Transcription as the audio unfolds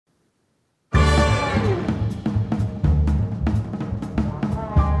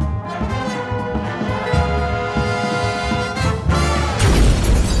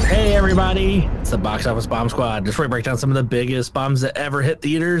everybody? It's the Box Office Bomb Squad. Just where we break down some of the biggest bombs that ever hit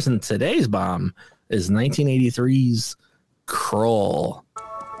theaters, and today's bomb is 1983's Krull.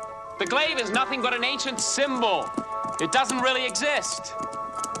 The glaive is nothing but an ancient symbol. It doesn't really exist.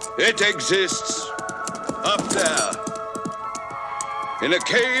 It exists up there, in a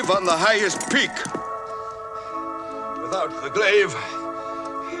cave on the highest peak. Without the glaive,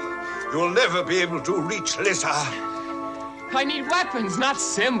 you'll never be able to reach Lissa. I need weapons, not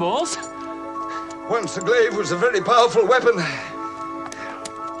symbols. Once the glaive was a very powerful weapon.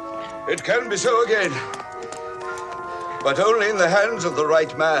 It can be so again, but only in the hands of the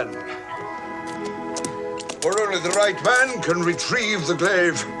right man. For only the right man can retrieve the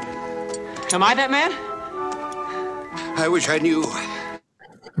glaive. Am I that man? I wish I knew.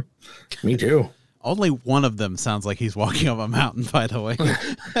 Me too. Only one of them sounds like he's walking up a mountain, by the way.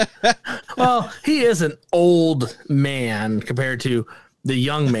 Well, he is an old man compared to the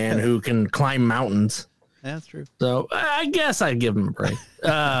young man who can climb mountains. That's true. So I guess I'd give him a break.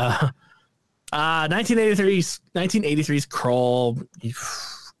 1983's Krull,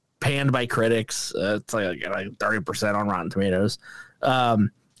 panned by critics. It's like 30% on Rotten Tomatoes. A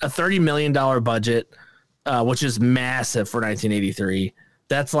 $30 million budget, which is massive for 1983.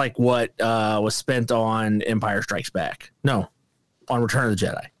 That's like what was spent on Empire Strikes Back. No, on Return of the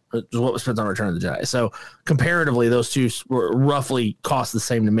Jedi. It was what was spent on Return of the Jedi. So comparatively, those two were roughly cost the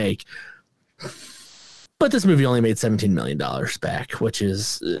same to make. But this movie only made $17 million back, which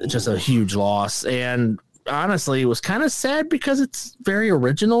is just a huge loss. And honestly, it was kind of sad because it's very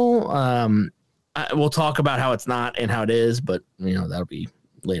original. We'll talk about how it's not and how it is, but that'll be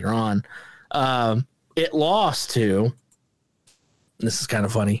later on. It lost to. This is kind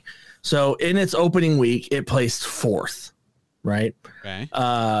of funny. So in its opening week, it placed fourth, right? Okay.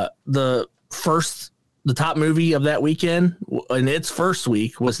 The top movie of that weekend in its first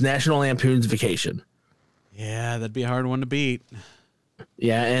week was National Lampoon's Vacation. Yeah, that'd be a hard one to beat.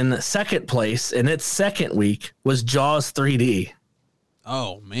 Yeah, and second place in its second week was Jaws 3D.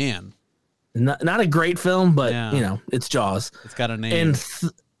 Oh, man. Not a great film, but, it's Jaws. It's got a name. And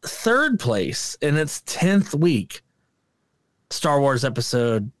third place in its 10th week, Star Wars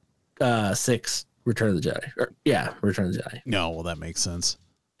Episode 6, Return of the Jedi. Return of the Jedi. No, well, that makes sense.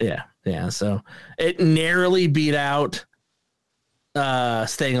 Yeah. So it narrowly beat out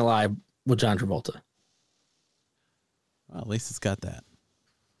Staying Alive with John Travolta. Well, at least it's got that.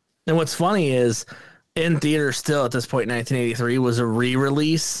 And what's funny is in theaters still at this point in 1983 was a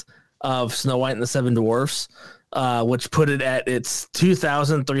re-release of Snow White and the Seven Dwarfs, which put it at its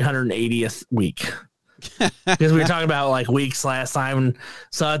 2,380th week. Because we were talking about like weeks last time.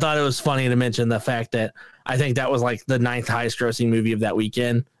 So I thought it was funny to mention the fact that I think that was like the 9th highest grossing movie of that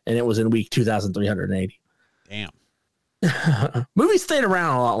weekend. And it was in week 2,380. Damn. Movies stayed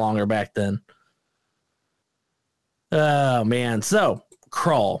around a lot longer back then. Oh, man. So,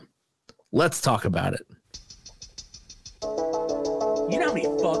 Krull. Let's talk about it. You know how many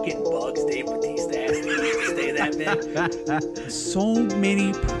fucking bugs Dave Bautista has to stay that big? So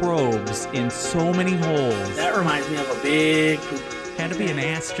many probes in so many holes. That reminds me of a big poop. Had to be an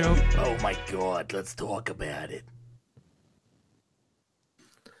ass joke. Oh, my God. Let's talk about it.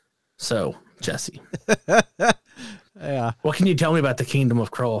 So, Jesse. Yeah. What can you tell me about the Kingdom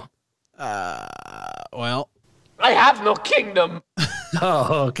of Krull? Well, I have no kingdom.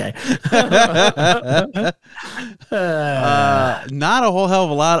 Oh, okay. not a whole hell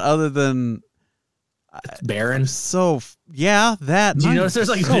of a lot other than It's barren. That. Do you notice there's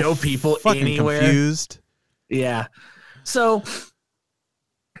like no people anywhere? Confused. Yeah. So,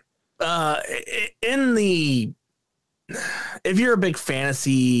 if you're a big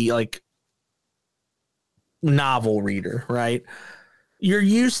fantasy like novel reader, right? You're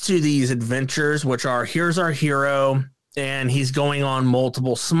used to these adventures, which are here's our hero, and he's going on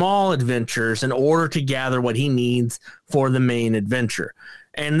multiple small adventures in order to gather what he needs for the main adventure.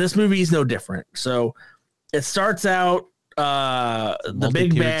 And this movie is no different. So it starts out the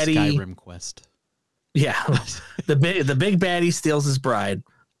big baddie Skyrim quest. Yeah. the big baddie steals his bride.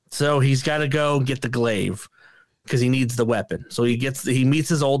 So he's got to go get the glaive because he needs the weapon. So he meets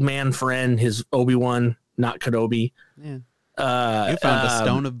his old man friend, his Obi-Wan, not Kenobi. Yeah. You found a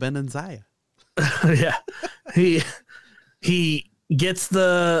stone of Ben and Zaya. Yeah. He gets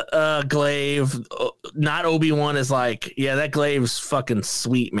the glaive. Not Obi-Wan is like, yeah, that glaive's fucking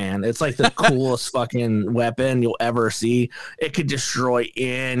sweet, man. It's like the coolest fucking weapon you'll ever see. It could destroy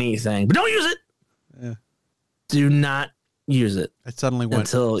anything, but don't use it. Yeah. Do not use it. I suddenly went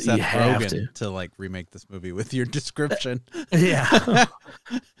until Seth you have Rogen to like remake this movie with your description. Yeah.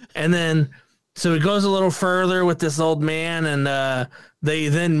 And then so it goes a little further with this old man, and they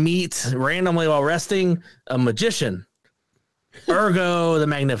then meet randomly while resting a magician, Ergo the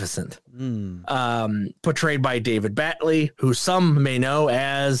Magnificent, portrayed by David Batley, who some may know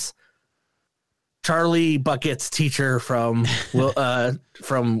as Charlie Bucket's teacher from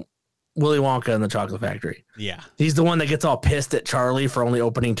Willy Wonka and the Chocolate Factory. Yeah. He's the one that gets all pissed at Charlie for only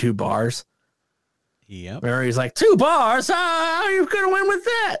opening 2 bars. Yep. Remember, he's like, 2 bars? How are you going to win with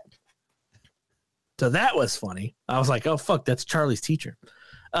that? So that was funny. I was like, oh, fuck, that's Charlie's teacher.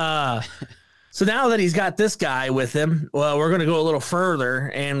 So now that he's got this guy with him, well, we're going to go a little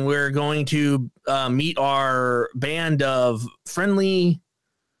further, and we're going to meet our band of friendly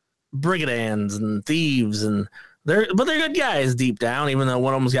brigands and thieves, and they're good guys deep down, even though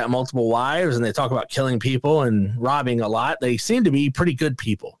one of them's got multiple wives, and they talk about killing people and robbing a lot. They seem to be pretty good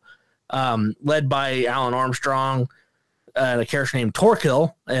people. Led by Alan Armstrong, a character named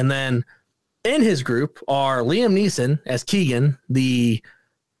Torquil, and then in his group are Liam Neeson as Keegan, the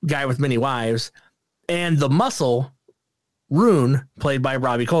guy with many wives, and the muscle Rune, played by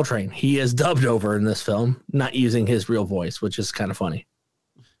Robbie Coltrane. He is dubbed over in this film, not using his real voice, which is kind of funny.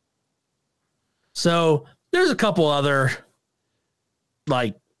 So there's a couple other,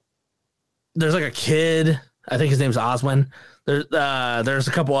 there's like a kid, I think his name's Oswin. There's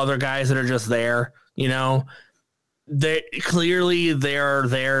a couple other guys that are just there, they're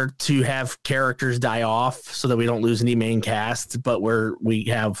there to have characters die off so that we don't lose any main cast, but we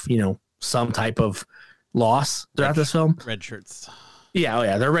have, some type of loss throughout this film. Red shirts. Yeah. Oh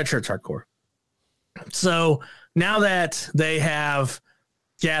yeah. They're red shirts hardcore. So now that they have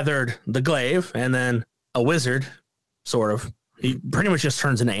gathered the glaive and then a wizard, sort of, he pretty much just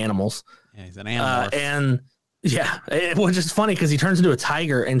turns into animals. Yeah, he's an animal. And yeah, which is funny because he turns into a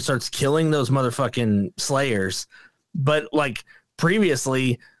tiger and starts killing those motherfucking slayers. But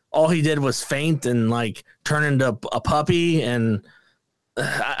previously, all he did was faint and turn into a puppy. And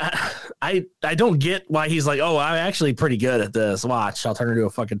I don't get why he's like, oh, I'm actually pretty good at this. Watch, I'll turn into a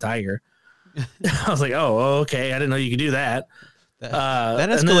fucking tiger. I was like, oh, okay. I didn't know you could do that. That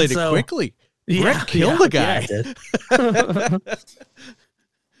escalated quickly. Brett killed the guy. Yeah,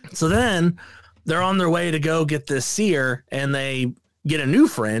 so then they're on their way to go get this seer, and they get a new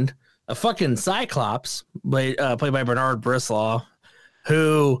friend, a fucking Cyclops, played by Bernard Brislaw,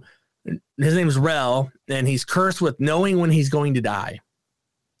 who his name is Rel, and he's cursed with knowing when he's going to die.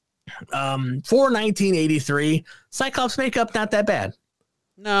 For 1983, Cyclops makeup not that bad.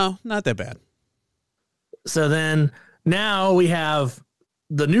 No, not that bad. So then now we have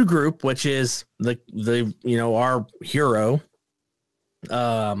the new group, which is the our hero,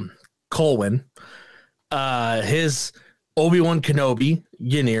 Colwyn, his Obi-Wan Kenobi,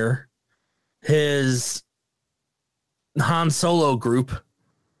 Ynir, his Han Solo group,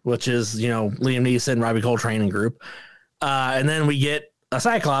 which is, Liam Neeson, Robbie Coltrane group. And then we get a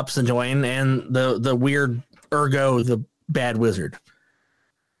Cyclops to join, and the weird Ergo, the bad wizard.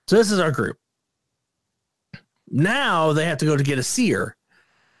 So this is our group. Now they have to go to get a seer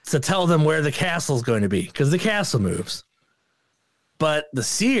to tell them where the castle's going to be, because the castle moves. But the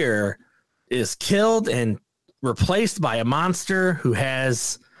seer is killed and replaced by a monster who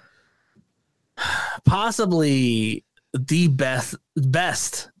has possibly the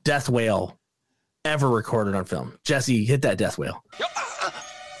best death wail ever recorded on film. Jesse, hit that death wail.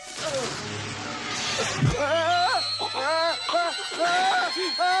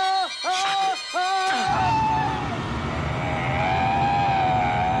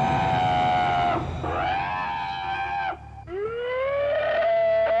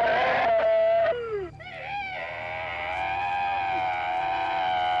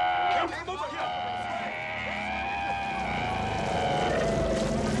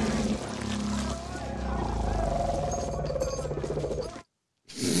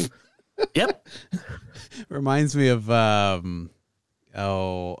 Yep. Reminds me of the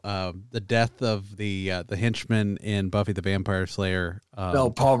death of the henchman in Buffy the Vampire Slayer.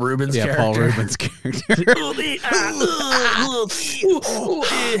 Paul Rubens' character. Paul Rubens' character.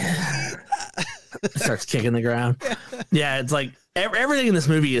 Starts kicking the ground. Yeah, it's like everything in this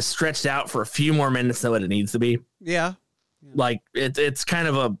movie is stretched out for a few more minutes than what it needs to be. Yeah. It's kind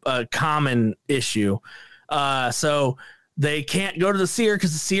of a common issue. So they can't go to the seer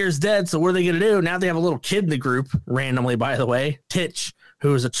because the seer's dead. So what are they going to do? Now they have a little kid in the group, randomly, by the way, Titch,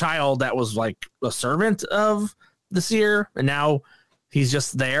 who is a child that was like a servant of the seer. And now he's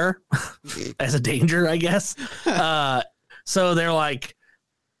just there as a danger, I guess. So they're like,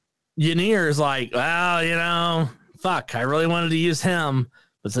 Ynir's like, well, fuck, I really wanted to use him.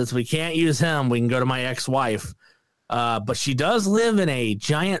 But since we can't use him, we can go to my ex-wife. But she does live in a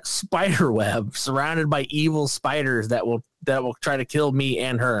giant spider web surrounded by evil spiders that will try to kill me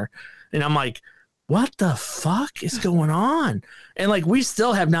and her. And I'm like, what the fuck is going on? And like, we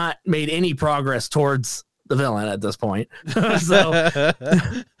still have not made any progress towards the villain at this point. So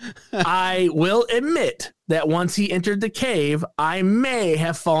I will admit that once he entered the cave, I may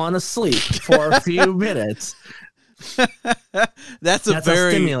have fallen asleep for a few minutes. That's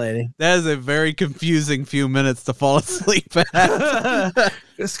very stimulating. That is a very confusing few minutes to fall asleep at.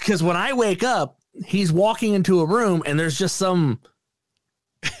 Because when I wake up, he's walking into a room and there's just some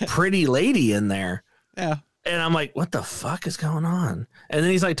pretty lady in there. Yeah. And I'm like, what the fuck is going on? And then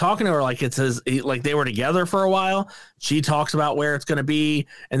he's like talking to her like it's his, like they were together for a while. She talks about where it's going to be.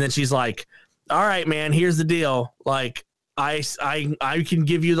 And then she's like, all right, man, here's the deal. Like I can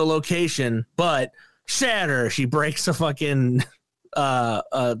give you the location, but shatter. She breaks a fucking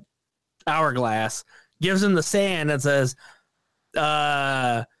hourglass, gives him the sand and says,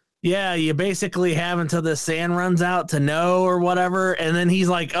 yeah, you basically have until the sand runs out to know or whatever. And then he's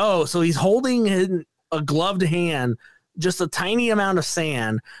like, oh, so he's holding a gloved hand, just a tiny amount of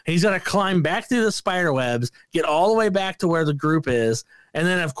sand. He's got to climb back through the spider webs, get all the way back to where the group is. And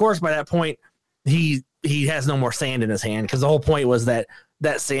then, of course, by that point, he has no more sand in his hand because the whole point was that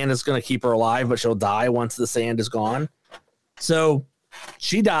sand is going to keep her alive, but she'll die once the sand is gone. So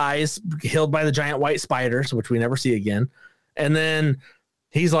she dies, killed by the giant white spiders, which we never see again. And then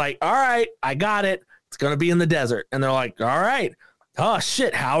he's like, all right, I got it. It's going to be in the desert. And they're like, all right. Oh,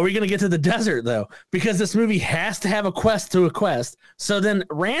 shit. How are we going to get to the desert, though? Because this movie has to have a quest to a quest. So then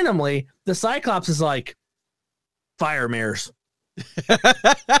randomly, the Cyclops is like, fire mares.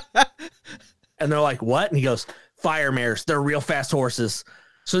 And they're like, what? And he goes, fire mares. They're real fast horses.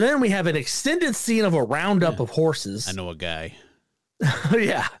 So then we have an extended scene of a roundup of horses. I know a guy.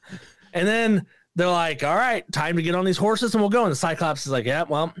 Yeah. And then they're like, all right, time to get on these horses and we'll go. And the Cyclops is like, yeah,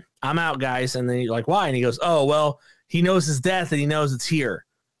 well, I'm out, guys. And then you're like, why? And he goes, oh, well, he knows his death and he knows it's here.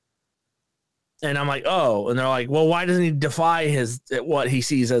 And I'm like, oh, and they're like, well, why doesn't he defy what he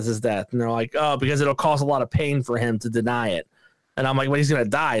sees as his death? And they're like, oh, because it'll cause a lot of pain for him to deny it. And I'm like, well, he's going to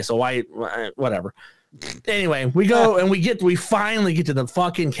die. So why, whatever. Anyway, we go and we finally get to the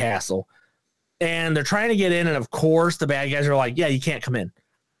fucking castle and they're trying to get in. And of course the bad guys are like, yeah, you can't come in.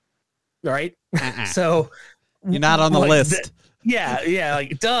 All right. So you're not on the list. Yeah.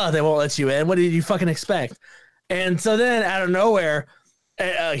 Like, duh, they won't let you in. What did you fucking expect? And so then out of nowhere,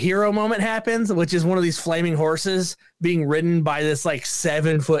 a hero moment happens, which is one of these flaming horses being ridden by this like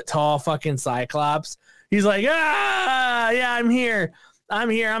 7 foot tall fucking Cyclops. He's like, yeah, I'm here.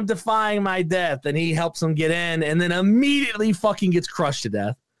 I'm defying my death. And he helps him get in and then immediately fucking gets crushed to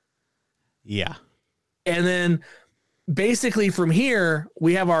death. Yeah. And then basically from here,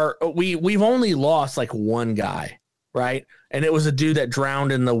 we have we've only lost like one guy, right? And it was a dude that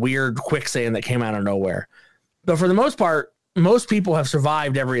drowned in the weird quicksand that came out of nowhere. But for the most part, most people have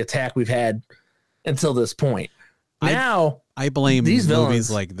survived every attack we've had until this point. Now, I blame these movies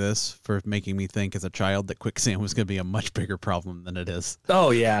villains like this for making me think as a child that quicksand was going to be a much bigger problem than it is. Oh,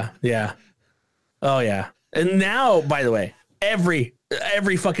 yeah. Yeah. Oh, yeah. And now, by the way, every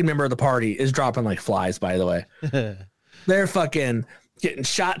fucking member of the party is dropping like flies, by the way. They're fucking getting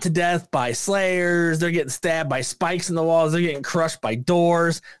shot to death by slayers. They're getting stabbed by spikes in the walls. They're getting crushed by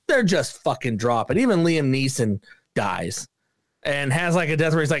doors. They're just fucking dropping. Even Liam Neeson dies and has like a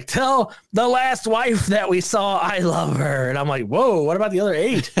death where he's like, tell the last wife that we saw I love her. And I'm like, whoa, what about the other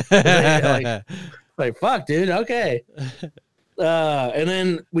 8? like, fuck, dude. Okay. And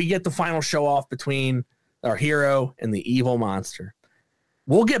then we get the final show off between our hero and the evil monster.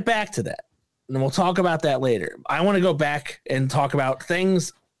 We'll get back to that. And we'll talk about that later. I want to go back and talk about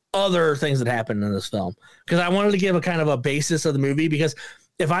other things that happened in this film, because I wanted to give a kind of a basis of the movie, because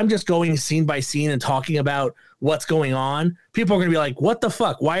if I'm just going scene by scene and talking about what's going on, people are going to be like, what the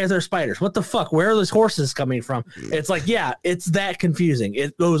fuck? Why are there spiders? What the fuck? Where are those horses coming from? It's like, yeah, it's that confusing.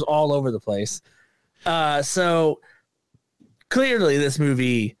 It goes all over the place. So clearly this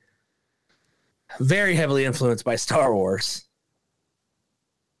movie very heavily influenced by Star Wars.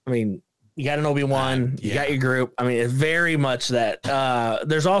 I mean, you got an Obi-Wan, you got your group. I mean, it's very much that.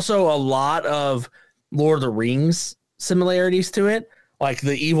 There's also a lot of Lord of the Rings similarities to it, like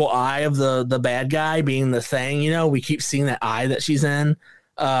the evil eye of the bad guy being the thing. You know, we keep seeing that eye that she's in.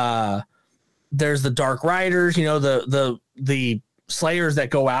 There's the Dark Riders. You know, the Slayers that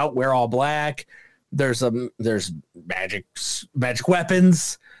go out wear all black. There's magic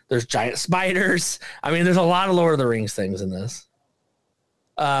weapons. There's giant spiders. I mean, there's a lot of Lord of the Rings things in this.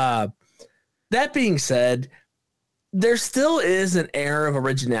 That being said, there still is an air of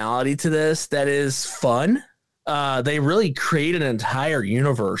originality to this that is fun. They really create an entire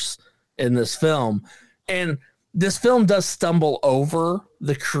universe in this film. And this film does stumble over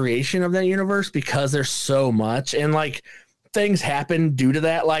the creation of that universe because there's so much. And like things happen due to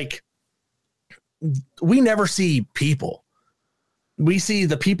that. Like we never see people. We see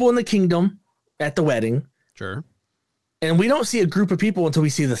the people in the kingdom at the wedding. Sure. And we don't see a group of people until we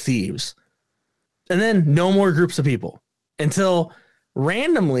see the thieves. And then no more groups of people until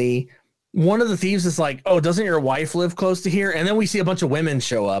randomly one of the thieves is like, oh, doesn't your wife live close to here? And then we see a bunch of women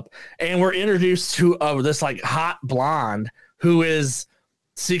show up and we're introduced to this like hot blonde who is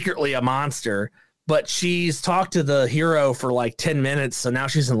secretly a monster, but she's talked to the hero for like 10 minutes. So now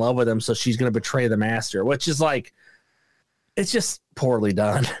she's in love with him. So she's going to betray the master, which is like, it's just poorly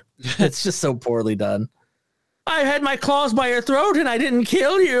done. It's just so poorly done. I had my claws by your throat and I didn't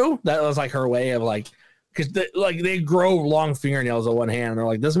kill you. That was like her way of like, because they grow long fingernails on one hand and they're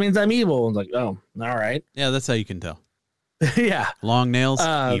like, this means I'm evil. And it's like, oh, all right. Yeah, that's how you can tell. Yeah. Long nails,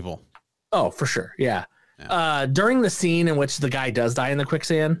 evil. Oh, for sure. Yeah. During the scene in which the guy does die in the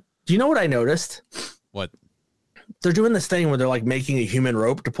quicksand, do you know what I noticed? What? They're doing this thing where they're like making a human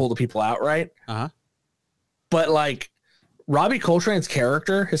rope to pull the people out, right? Uh-huh. But like Robbie Coltrane's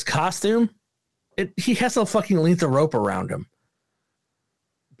character, his costume, he has a fucking length of rope around him.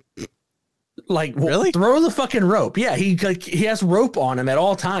 Like, really? Throw the fucking rope. Yeah, he has rope on him at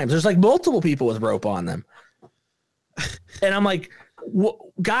all times. There's like multiple people with rope on them. And I'm like,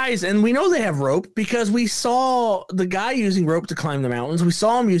 guys, and we know they have rope because we saw the guy using rope to climb the mountains. We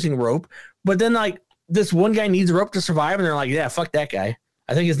saw him using rope, but then like this one guy needs rope to survive, and they're like, yeah, fuck that guy.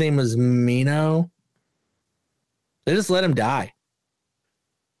 I think his name was Mino. They just let him die.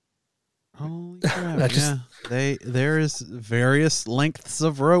 Holy crap. There is various lengths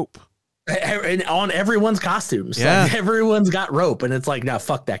of rope. And on everyone's costumes. Yeah. Like, everyone's got rope, and it's like, no,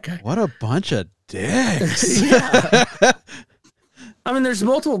 fuck that guy. What a bunch of dicks. Yeah. I mean, there's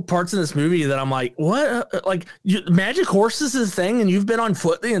multiple parts in this movie that I'm like, what? Like, magic horses is a thing, and you've been on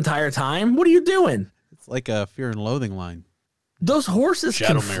foot the entire time? What are you doing? It's like a Fear and Loathing line. Those horses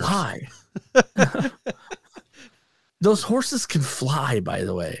Shadow can mirrors. fly. Those horses can fly, by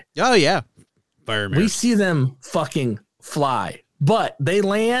the way. Oh, yeah. Fire mirrors. We see them fucking fly, but they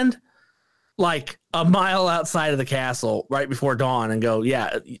land like a mile outside of the castle right before dawn and go,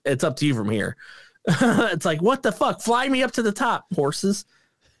 yeah, it's up to you from here. It's like, what the fuck? Fly me up to the top, horses.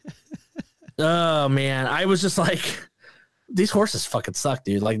 Oh man, I was just like, these horses fucking suck,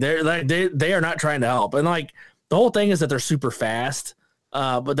 dude. Like they are not trying to help. And like the whole thing is that they're super fast.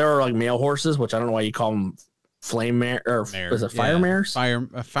 But there are like male horses, which I don't know why you call them flame mare or is it fire mares? Fire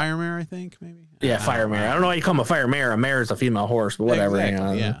mare, I think maybe. Yeah, fire mare. I don't know why you call them a fire mare. A mare is a female horse, but whatever.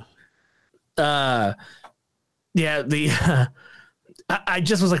 Exactly, yeah. I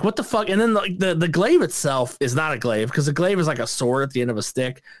just was like, what the fuck? And then the glaive itself is not a glaive because the glaive is like a sword at the end of a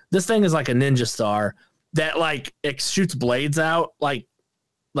stick. This thing is like a ninja star that like it shoots blades out like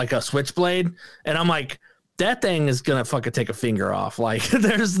a switchblade. And I'm like, that thing is gonna fucking take a finger off. Like,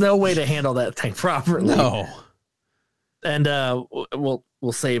 there's no way to handle that thing properly. No. And we'll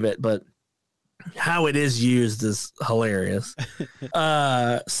save it, but how it is used is hilarious.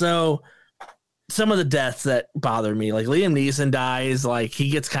 So some of the deaths that bother me, like Liam Neeson dies, like he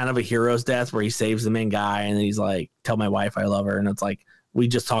gets kind of a hero's death where he saves the main guy and he's like, tell my wife I love her. And it's like, we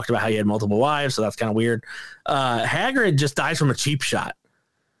just talked about how he had multiple wives, so that's kind of weird. Hagrid just dies from a cheap shot.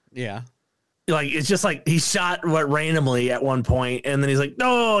 Yeah. Like, it's just like he shot randomly at one point and then he's like,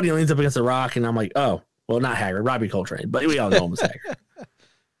 no, and he leans up against the rock. And I'm like, oh, well, not Hagrid, Robbie Coltrane, but we all know him as Hagrid.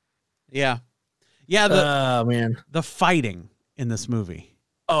 Yeah. Yeah. Man. The fighting in this movie.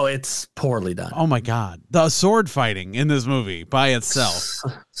 Oh, it's poorly done. Oh my God. The sword fighting in this movie by itself.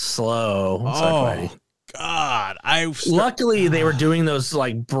 Slow. Oh God. Luckily they were doing those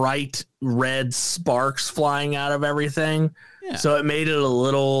like bright red sparks flying out of everything. Yeah. So it made it a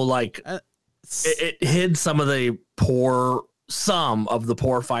little like it hid some of the poor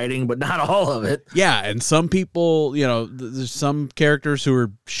fighting, but not all of it. Yeah. And some people, there's some characters who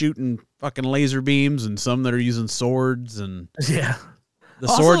are shooting fucking laser beams and some that are using swords and yeah. The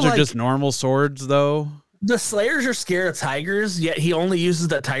swords are just normal swords, though. The Slayers are scared of tigers, yet he only uses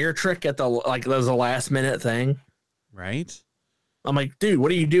that tiger trick at that was a last minute thing. Right. I'm like, dude,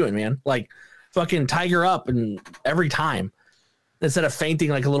 what are you doing, man? Like, fucking tiger up and every time instead of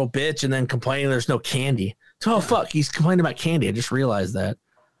fainting like a little bitch and then complaining there's no candy. So, fuck, he's complaining about candy. I just realized that.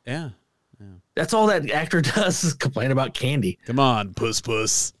 Yeah. That's all that actor does is complain about candy. Come on,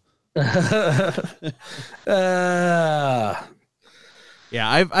 puss. Yeah,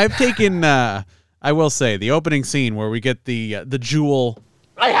 I've taken. I will say the opening scene where we get the jewel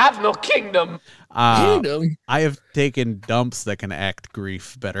I have no kingdom. Kingdom. I have taken dumps that can act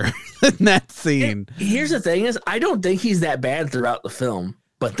grief better than that scene. Here's the thing: is I don't think he's that bad throughout the film,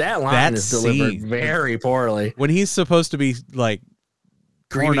 but that line That is delivered scene, very poorly. when he's supposed to be like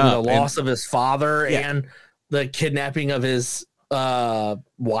Grieving torn the up loss of his father Yeah. and the kidnapping of his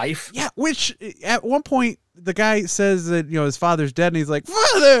wife. Yeah, which at one point the guy says that his father's dead, and he's like,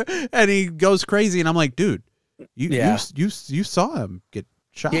 "Father," and he goes crazy, and I'm like, "Dude, you saw him get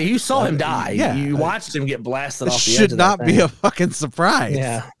shot. Yeah, you saw him die. Yeah, You watched him get blasted It off the edge should of not that be thing. a fucking surprise."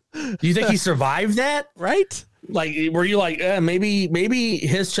 Yeah. Do you think he survived that? Right? Like, were you like, maybe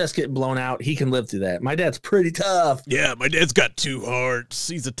his chest get blown out? He can live through that. My dad's pretty tough. Yeah, my dad's got 2 hearts.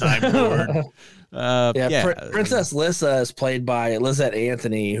 He's a time lord. Princess Lissa is played by Lizette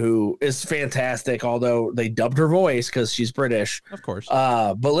Anthony, who is fantastic, although they dubbed her voice because she's British. Of course.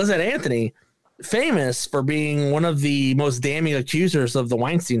 But Lizette Anthony, famous for being one of the most damning accusers of the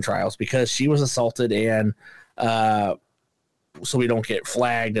Weinstein trials because she was assaulted and, so we don't get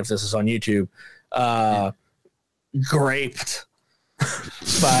flagged if this is on YouTube, raped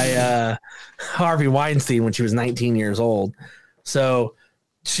by Harvey Weinstein when she was 19 years old. So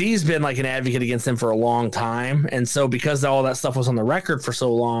she's been like an advocate against him for a long time. And so because all that stuff was on the record for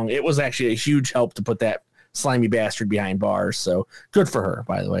so long, it was actually a huge help to put that slimy bastard behind bars. So good for her,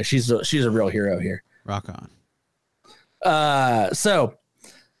 by the way. She's a real hero here. Rock on. So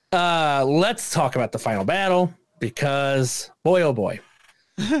let's talk about the final battle because boy, oh boy.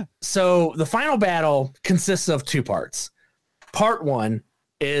 So the final battle consists of 2 parts. Part 1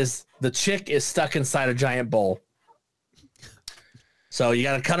 is the chick is stuck inside a giant bowl. So you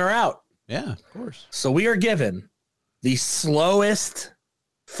got to cut her out. Yeah, of course. So we are given the slowest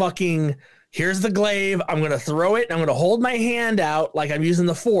fucking, here's the glaive. I'm going to throw it. I'm going to hold my hand out like I'm using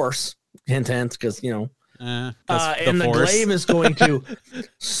the force. Hint, hint, because, and the glaive is going to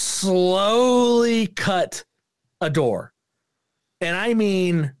slowly cut a door. And I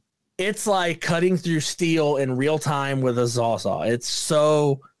mean, it's like cutting through steel in real time with a sawzall. It's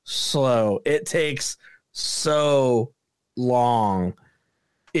so slow. It takes so long.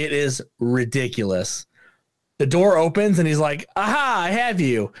 It is ridiculous. The door opens and he's like, aha, I have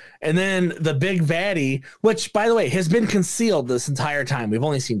you. And then the big baddie, which, by the way, has been concealed this entire time. We've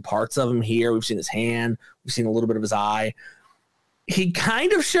only seen parts of him here. We've seen his hand. We've seen a little bit of his eye. He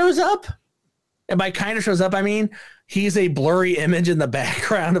kind of shows up. And by kind of shows up, I mean, he's a blurry image in the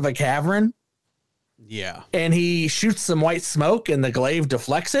background of a cavern. Yeah. And he shoots some white smoke and the glaive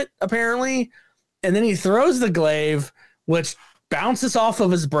deflects it, apparently. And then he throws the glaive, which bounces off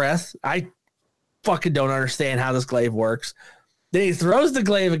of his breath. I fucking don't understand how this glaive works. Then he throws the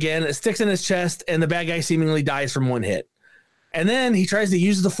glaive again, it sticks in his chest, and the bad guy seemingly dies from one hit. And then he tries to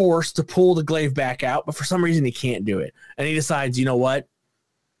use the force to pull the glaive back out, but for some reason he can't do it. And he decides, you know what?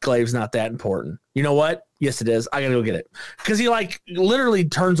 Glaive's not that important. You know what? Yes, it is. I gotta go get it. Because he like literally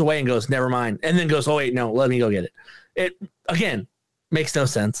turns away and goes, never mind. And then goes, oh wait, no, let me go get it. It again makes no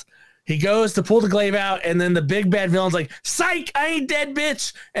sense. He goes to pull the glaive out, and then the big bad villain's like, psych, I ain't dead,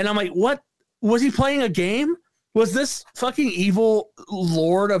 bitch. And I'm like, what? Was he playing a game? Was this fucking evil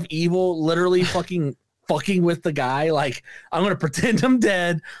lord of evil literally fucking with the guy? Like, I'm going to pretend I'm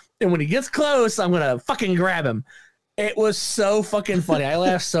dead, and when he gets close, I'm going to fucking grab him. It was so fucking funny. I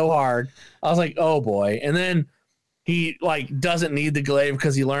laughed so hard. I was like, oh boy. And then he like doesn't need the glaive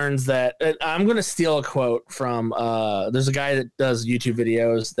because he learns that I'm going to steal a quote from there's a guy that does YouTube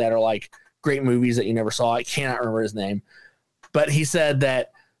videos that are like great movies that you never saw. I cannot remember his name, but he said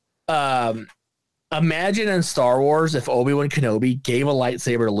that imagine in Star Wars if Obi-Wan Kenobi gave a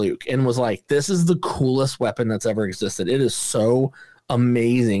lightsaber to Luke and was like, this is the coolest weapon that's ever existed. It is so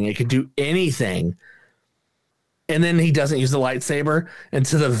amazing. It could do anything. And then he doesn't use the lightsaber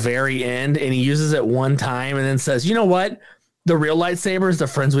until the very end, and he uses it one time and then says, you know what? The real lightsaber is the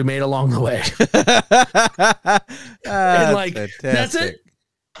friends we made along the way. And like, fantastic. that's it.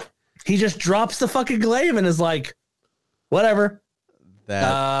 He just drops the fucking glaive and is like, whatever.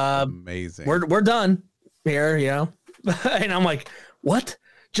 That's amazing. We're done here, you know? And I'm like, what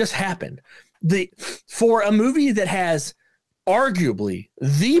just happened? For a movie that has arguably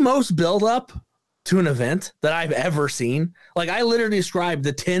the most buildup to an event that I've ever seen. Like, I literally described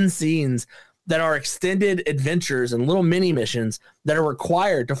the 10 scenes that are extended adventures and little mini missions that are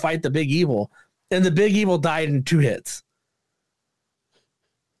required to fight the big evil. And the big evil died in 2 hits.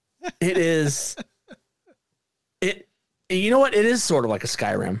 It is, you know what? It is sort of like a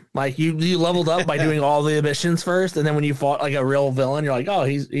Skyrim. Like you leveled up by doing all the missions first. And then when you fought like a real villain, you're like, oh,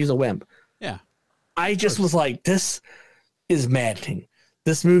 he's a wimp. Yeah. I just was like, this is maddening.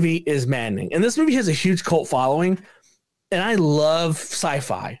 This movie is maddening. And this movie has a huge cult following. and I love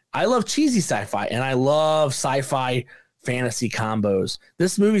sci-fi. I love cheesy sci-fi, and I love sci-fi fantasy combos.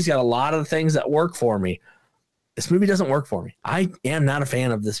 This movie's got a lot of things that work for me. This movie doesn't work for me. I am not a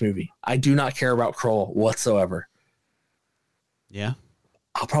fan of this movie. I do not care about Krull whatsoever. Yeah.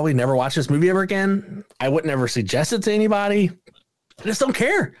 I'll probably never watch this movie ever again. I would never suggest it to anybody. I just don't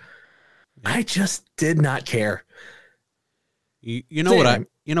care. I just did not care. You know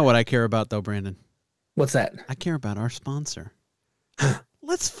what I care about though, Brandon? What's that? I care about our sponsor.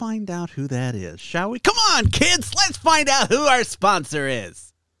 Let's find out who that is, shall we? Come on, kids, let's find out who our sponsor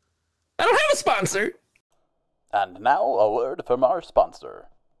is. I don't have a sponsor. And now a word from our sponsor.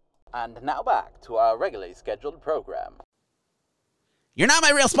 And now back to our regularly scheduled program. You're not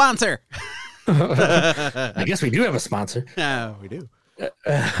my real sponsor. I guess we do have a sponsor. We do.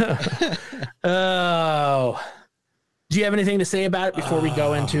 Oh. Do you have anything to say about it before we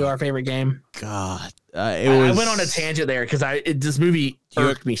go into our favorite game? God. I went on a tangent there because this movie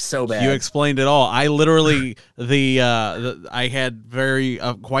irked me so bad. You explained it all. I literally I had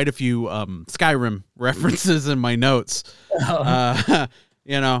quite a few Skyrim references in my notes.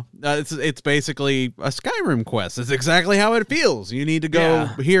 It's basically a Skyrim quest. It's exactly how it feels. You need to go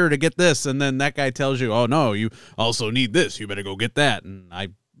here to get this, and then that guy tells you, "Oh no, you also need this. You better go get that." And I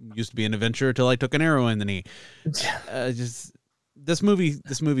used to be an adventurer till I took an arrow in the knee. This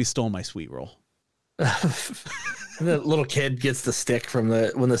movie stole my sweet roll. The little kid gets the stick from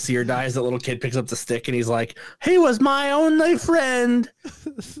when the seer dies. The little kid picks up the stick and he's like, "He was my only friend."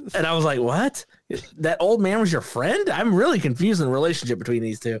 And I was like, "What? That old man was your friend?" I'm really confused in the relationship between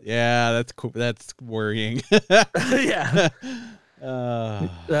these two. Yeah, that's cool. That's worrying. Yeah.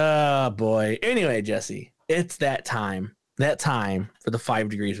 Oh boy. Anyway, Jesse, it's that time for the 5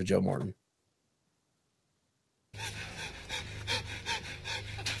 degrees with Joe Morton.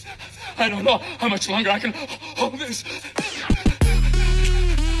 I don't know how much longer I can hold this.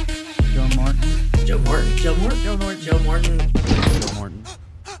 Joe Morton. Joe Morton. Joe Morton. Joe Morton. Joe Morton. Joe Morton.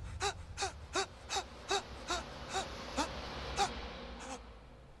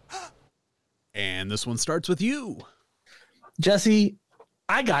 And this one starts with you. Jesse,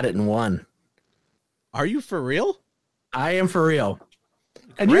 I got it in one. Are you for real? I am for real.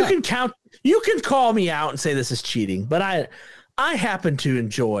 And you can call me out and say this is cheating, but I happen to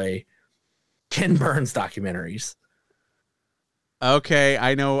enjoy Ken Burns documentaries. Okay,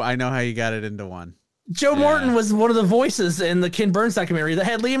 I know how you got it into one. Joe Morton was one of the voices in the Ken Burns documentary that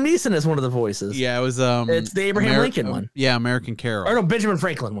had Liam Neeson as one of the voices. Yeah, it was it's the Abraham Lincoln one. Yeah, American Carol. Or no, Benjamin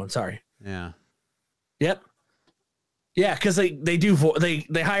Franklin one, sorry. Yeah. Yep. Yeah, because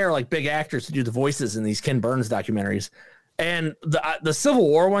they hire like big actors to do the voices in these Ken Burns documentaries. And the Civil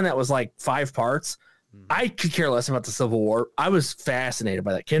War one that was like 5 parts, I could care less about the Civil War. I was fascinated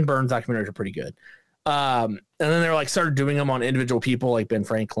by that. Ken Burns documentaries are pretty good. And then they started doing them on individual people like Ben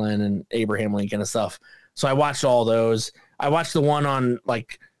Franklin and Abraham Lincoln and stuff. So I watched all those. I watched the one on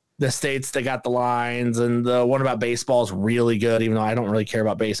like the states that got the lines, and the one about baseball is really good, even though I don't really care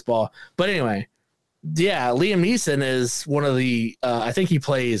about baseball. But anyway, yeah, Liam Neeson is one of the, I think he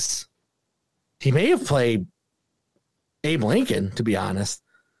may have played Abe Lincoln, to be honest.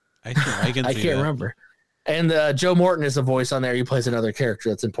 I can't remember. And Joe Morton is a voice on there. He plays another character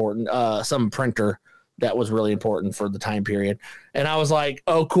that's important, some printer that was really important for the time period. And I was like,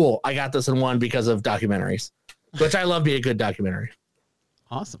 oh, cool. I got this in one because of documentaries, which I love being a good documentary.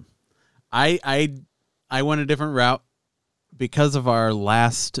 Awesome. I went a different route because of our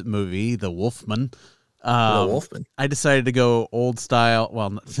last movie, The Wolfman. The Wolfman. I decided to go old style,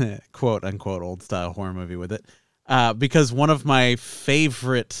 well, quote unquote old style horror movie with it, because one of my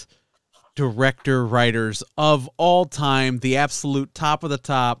favorite director writers of all time, the absolute top of the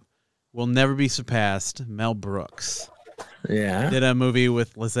top, will never be surpassed, Mel Brooks. Yeah. Did a movie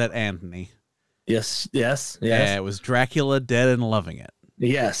with Lizette Anthony. Yes. Yeah, it was Dracula, Dead and Loving It.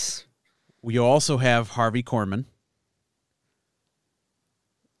 Yes. We also have Harvey Korman.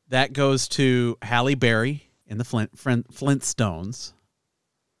 That goes to Halle Berry in the Flintstones.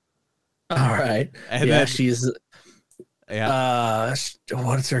 All right. And yeah, then, she's... Yeah.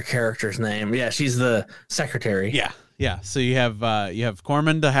 What's her character's name? Yeah, she's the secretary. Yeah. So you have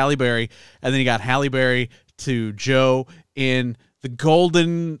Corman to Halle Berry, and then you got Halle Berry to Joe in the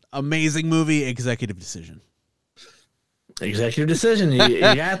golden, amazing movie Executive Decision. Executive Decision. You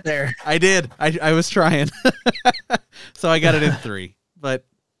got there. I did. I was trying. So I got it in 3. But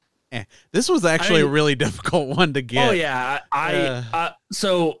this was actually a really difficult one to get. Oh yeah.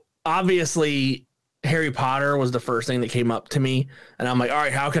 So obviously Harry Potter was the first thing that came up to me, and I'm like, all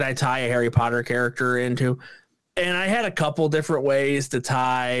right, how could I tie a Harry Potter character into? And I had a couple different ways to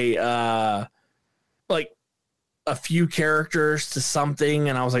tie, like a few characters to something,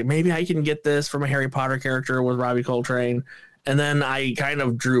 and I was like, maybe I can get this from a Harry Potter character with Robbie Coltrane. And then I kind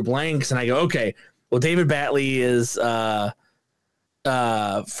of drew blanks, and I go, okay, well, David Batley is from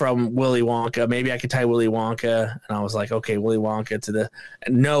Willy Wonka. Maybe I could tie Willy Wonka. And I was like, okay, Willy Wonka to the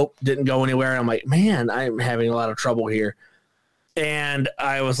nope, didn't go anywhere. And I'm like, man, I'm having a lot of trouble here. And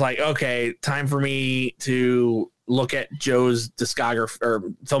I was like, okay, time for me to look at Joe's discography or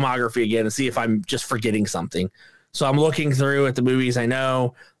filmography again and see if I'm just forgetting something. So I'm looking through at the movies I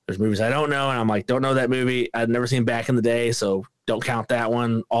know. There's movies I don't know, and I'm like, don't know that movie. I'd never seen Back in the Day, so don't count that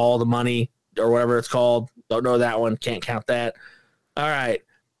one. All the Money or whatever it's called. Don't know that one. Can't count that. All right.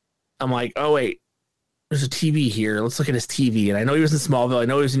 I'm like, oh, wait. There's a TV here. Let's look at his TV. And I know he was in Smallville. I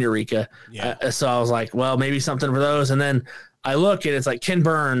know he was in Eureka. Yeah. So I was like, well, maybe something for those. And then I look, and it's like Ken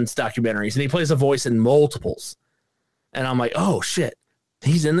Burns documentaries, and he plays a voice in multiples. And I'm like, oh, shit.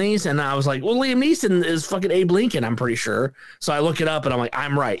 He's in these? And I was like, well, Liam Neeson is fucking Abe Lincoln, I'm pretty sure. So I look it up, and I'm like,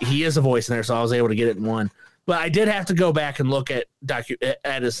 I'm right. He is a voice in there, so I was able to get it in one. But I did have to go back and look at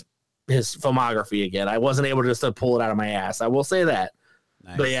his filmography again. I wasn't able just to pull it out of my ass. I will say that.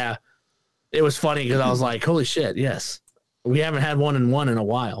 Nice. But, yeah, it was funny because I was like, holy shit, yes. We haven't had one in a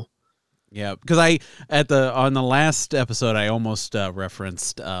while. Yeah, because on the last episode, I almost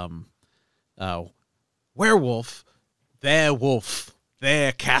referenced Werewolf, Their Wolf,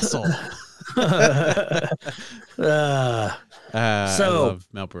 Their Castle. I love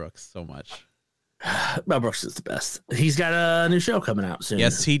Mel Brooks so much. Mel Brooks is the best. He's got a new show coming out soon.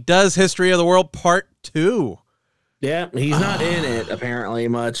 Yes, he does. History of the World Part 2. Yeah, he's not in it apparently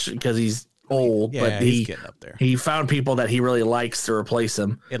much because he's old, yeah, but he's getting up there. He found people that he really likes to replace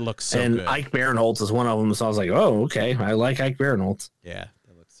him. It looks so and good. Ike Barinholtz is one of them, so I was like, oh, okay, I like Ike Barinholtz. Yeah,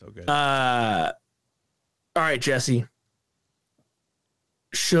 that looks so good. All right, Jesse.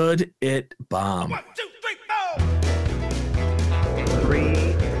 Should it bomb? 1, 2, 3, 4. 3, 2,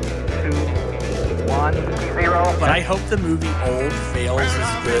 1, 0. But I hope the movie Old fails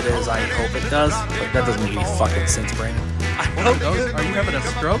as good as I hope it does. But that doesn't make any fucking sense, Brandon. Are you having a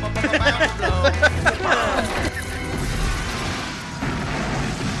stroke?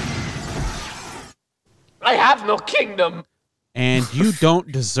 I have no kingdom. And you don't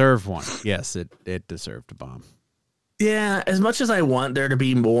deserve one. Yes, it deserved a bomb. Yeah, as much as I want there to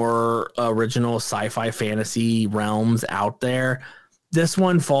be more original sci-fi fantasy realms out there, this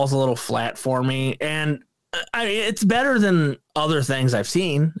one falls a little flat for me. And I mean, it's better than other things I've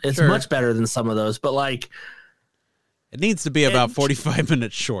seen. It's much better than some of those, but like, it needs to be about 45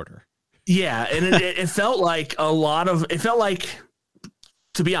 minutes shorter. Yeah, and it felt like to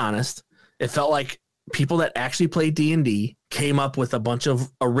be honest, it felt like people that actually played D&D came up with a bunch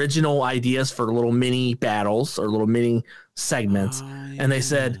of original ideas for little mini battles or little mini segments. And they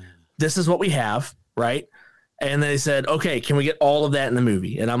said, this is what we have, right? And they said, okay, can we get all of that in the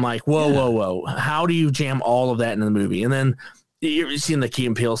movie? And I'm like, whoa. How do you jam all of that in the movie? And then you've seen the Key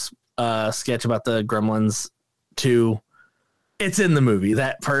and Peele sketch about the Gremlins 2. It's in the movie,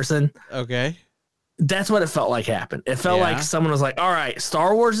 that person. Okay. That's what it felt like happened. It felt like someone was like, all right,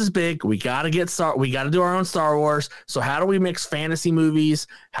 Star Wars is big. We got to do our own Star Wars. So how do we mix fantasy movies?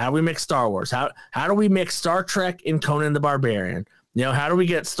 How do we mix Star Wars? How do we mix Star Trek and Conan the Barbarian? You know, how do we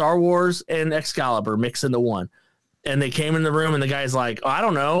get Star Wars and Excalibur mixed into one? And they came in the room and the guy's like, oh, I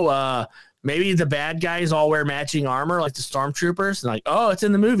don't know. Maybe the bad guys all wear matching armor like the stormtroopers. And like, oh, it's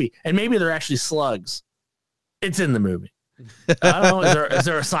in the movie. And maybe they're actually slugs. It's in the movie. I don't know. Is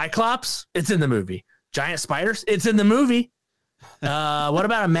there a Cyclops? It's in the movie. Giant spiders? It's in the movie. What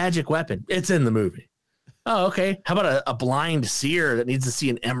about a magic weapon? It's in the movie. Oh, okay. How about a blind seer that needs to see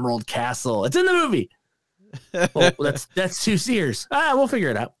an emerald castle? It's in the movie. Well, that's two seers. We'll figure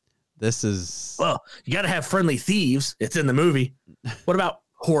it out. Well, you got to have friendly thieves. It's in the movie. What about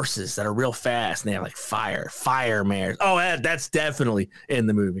horses that are real fast and they have like fire mares? Oh, that's definitely in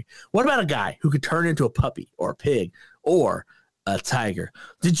the movie. What about a guy who could turn into a puppy or a pig or a tiger?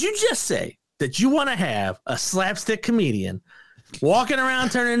 Did you just say that you want to have a slapstick comedian walking around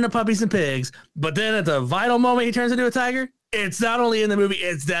turning into puppies and pigs, but then at the vital moment he turns into a tiger? It's not only in the movie,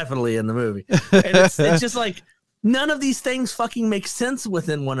 it's definitely in the movie. And it's just like none of these things fucking make sense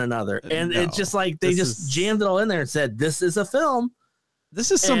within one another. And it's just like they jammed it all in there and said, this is a film.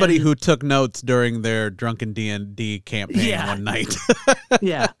 This is somebody who took notes during their drunken D&D campaign one night.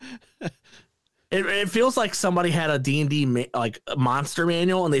 Yeah. It feels like somebody had a D&D like a monster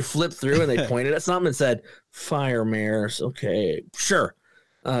manual and they flipped through and they pointed at something and said, fire mares. Okay, sure.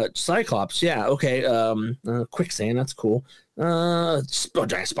 Cyclops. Yeah. Okay. Quicksand. That's cool.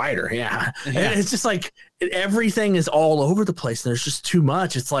 Giant spider. Yeah. And it's just like everything is all over the place. And there's just too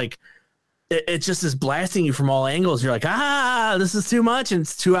much. It's like, it just is blasting you from all angles. You're like, this is too much, and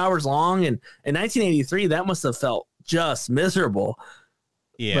it's 2 hours long. And in 1983, that must have felt just miserable.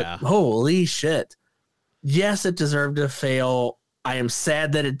 Yeah. But holy shit. Yes, it deserved to fail. I am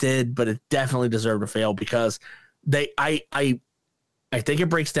sad that it did, but it definitely deserved to fail because I think it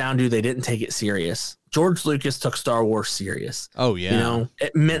breaks down to they didn't take it serious. George Lucas took Star Wars serious. Oh yeah. You know,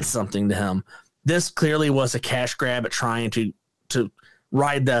 it meant something to him. This clearly was a cash grab at trying to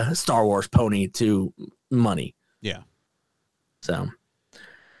ride the Star Wars pony to money. Yeah. So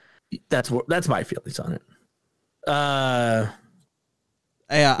that's my feelings on it.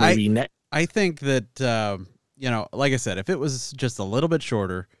 Yeah, I think that like I said, if it was just a little bit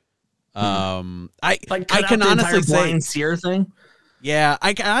shorter, I can honestly say blind seer thing. Yeah,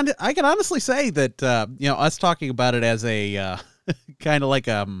 I can honestly say that us talking about it as a kind of like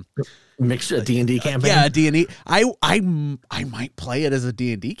mixed a D&D campaign. Yeah, a D&D. I might play it as a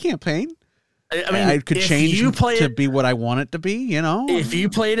D&D campaign. I mean, I could change to be what I want it to be. You know, if you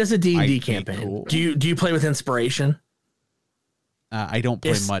play it as a D&D campaign, cool. do you play with inspiration? I don't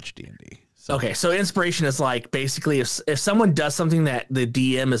play much D&D. So. Okay, so inspiration is like basically if someone does something that the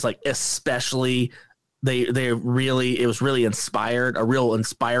DM is like especially it was really inspired, a real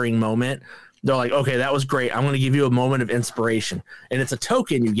inspiring moment. They're like, okay, that was great. I'm going to give you a moment of inspiration, and it's a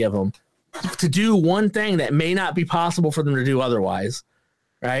token you give them to do one thing that may not be possible for them to do otherwise.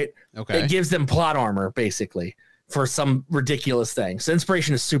 Right? Okay. It gives them plot armor basically for some ridiculous thing. So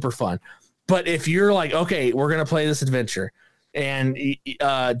inspiration is super fun. But if you're like, okay, we're going to play this adventure. And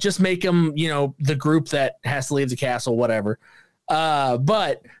just make them, the group that has to leave the castle, whatever.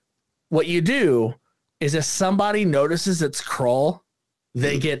 But what you do is if somebody notices it's Krull,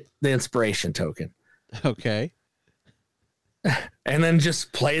 they get the inspiration token. Okay. And then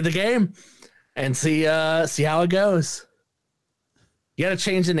just play the game and see how it goes. You got to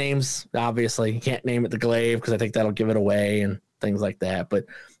change the names, obviously. You can't name it the Glaive because I think that'll give it away and things like that. But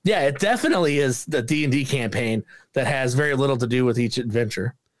yeah, it definitely is the D&D campaign that has very little to do with each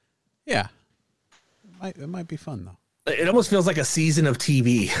adventure. Yeah. It might be fun, though. It almost feels like a season of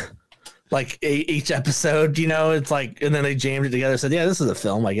TV. Like each episode, it's like, and then they jammed it together and said, yeah, this is a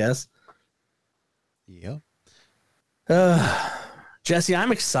film, I guess. Yep. Jesse,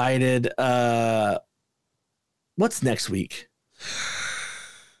 I'm excited. What's next week?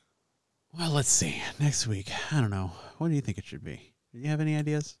 Well, let's see. Next week, I don't know. What do you think it should be? Do you have any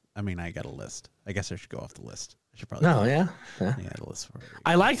ideas? I mean, I got a list. I guess I should go off the list. I should probably. No, yeah. I got a list for it.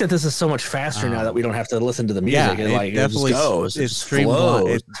 I like that this is so much faster now that we don't have to listen to the music. Yeah, it definitely goes. It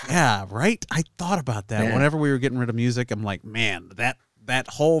streamlines. Yeah, right. I thought about that. Yeah. Whenever we were getting rid of music, I'm like, man, that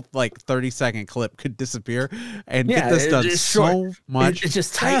whole 30-second clip could disappear and get this done so much. It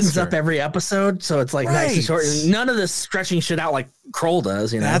just tightens up every episode, so it's like nice and short. And none of this stretching shit out like Krull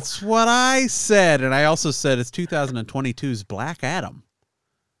does. That's what I said, and I also said it's 2022's Black Adam.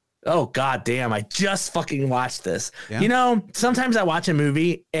 Oh god damn! I just fucking watched this. Yeah. Sometimes I watch a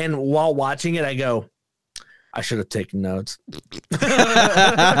movie, and while watching it, I go, I should have taken notes. It's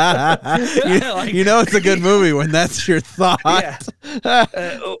a good movie when that's your thought. Yeah.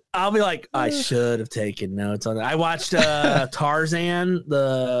 I'll be like, I should have taken notes on that. I watched Tarzan,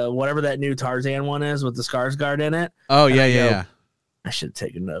 whatever that new Tarzan one is with the Skarsgård in it. Oh, yeah. I should have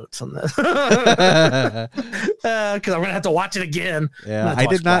taken notes on this because I'm gonna have to watch it again. Yeah, I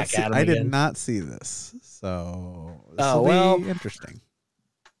did not see this, so this will be interesting.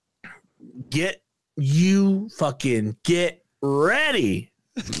 Get ready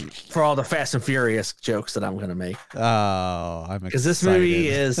for all the Fast and Furious jokes that I'm gonna make. Oh, I'm excited because this movie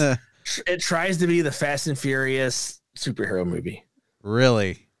it tries to be the Fast and Furious superhero movie.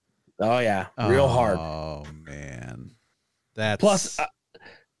 Really? Oh yeah, real hard. Oh man. Plus,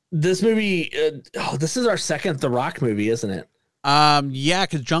 this movie. This is our second The Rock movie, isn't it? Yeah,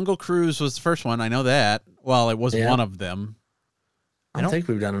 because Jungle Cruise was the first one. I know that. Well, it was one of them. I don't think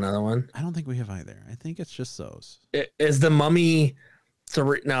we've done another one. I don't think we have either. I think it's just those. Is the Mummy?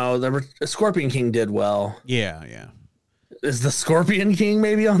 The Scorpion King did well. Yeah. Is the Scorpion King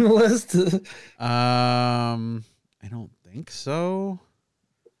maybe on the list? I don't think so.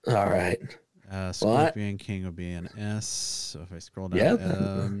 All right. Scorpion King would be an S. So if I scroll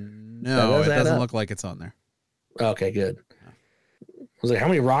down, no, it doesn't look like it's on there. Okay, good. I was like, how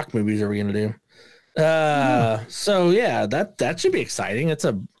many Rock movies are we gonna do? So yeah, that should be exciting. It's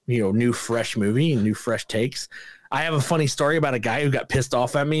a new fresh movie, new fresh takes. I have a funny story about a guy who got pissed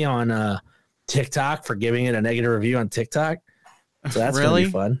off at me on TikTok for giving it a negative review on TikTok. So that's really gonna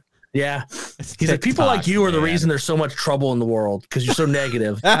be fun. Yeah. He's like, people like you are the reason there's so much trouble in the world because you're so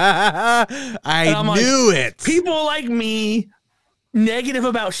negative. I knew it. People like me negative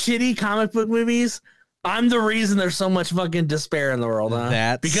about shitty comic book movies, I'm the reason there's so much fucking despair in the world, huh?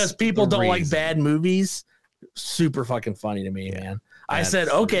 That's because people the don't like reason. bad movies. Super fucking funny to me, man. I that's said,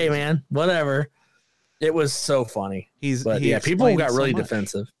 the okay, reason. man, whatever. It was so funny. He People explained got so really much.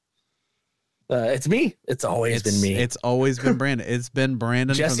 defensive. It's me. It's always been me. It's always been Brandon. It's been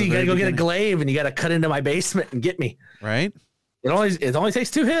Brandon. Jesse, you gotta go get a glaive and you gotta cut into my basement and get me. Right? It only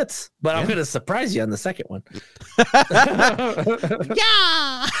takes 2 hits, but I'm gonna surprise you on the second one.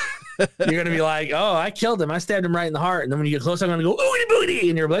 Yeah. You're gonna be like, "Oh, I killed him. I stabbed him right in the heart." And then when you get close, I'm gonna go oogity boogity,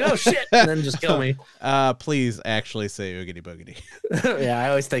 and you're like, "Oh shit!" And then just kill me. Please actually say oogity boogity. Yeah, I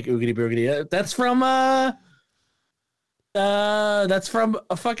always think oogity boogity. That's from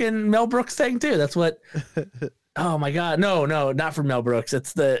a fucking Mel Brooks thing too. That's what. Oh my god, no, not from Mel Brooks.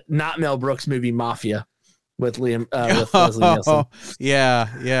 It's the not Mel Brooks movie Mafia with Liam with Leslie Nielsen.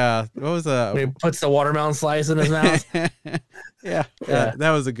 Yeah. What was When he puts the watermelon slice in his mouth. Yeah, that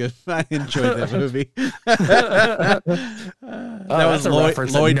was a good. I enjoyed that movie. That was a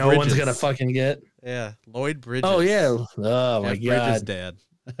reference Lloyd that no Bridges. one's gonna fucking get. Yeah, Lloyd Bridges. Oh yeah. Oh my Bridges' god. dad.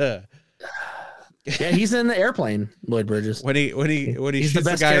 Yeah, he's in the airplane. Lloyd Bridges. When he He's shoots the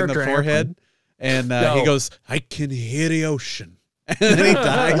best guy in the character in forehead, and No. he goes, "I can hear the ocean," and then he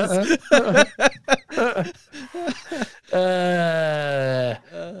dies.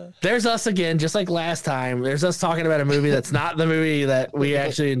 There's us again, just like last time. There's us talking about a movie that's not the movie that we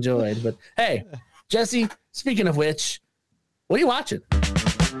actually enjoyed. But hey, Jesse, speaking of which, what are you watching?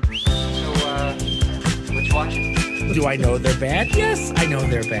 What you watching? Do I know they're bad? Yes, I know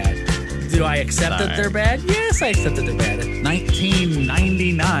they're bad. Do I accept that they're bad? Yes, I accept that they're bad.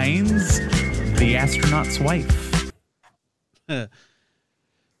 1999's The Astronaut's Wife. That'll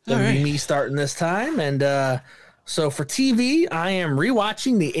be me starting this time. And so for TV, I am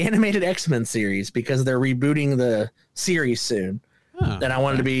rewatching the animated X-Men series because they're rebooting the series soon. And I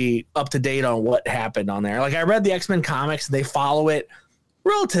wanted to be up to date on what happened on there. Like I read the X-Men comics, they follow it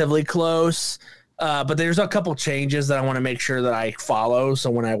relatively close. But there's a couple changes that I want to make sure that I follow. So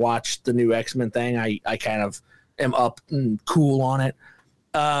when I watch the new X-Men thing, I kind of am up and cool on it.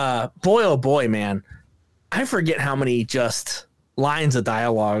 Boy, oh boy, man. I forget how many just lines of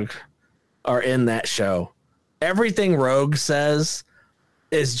dialogue are in that show. Everything Rogue says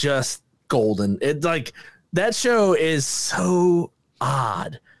is just golden. It's like that show is so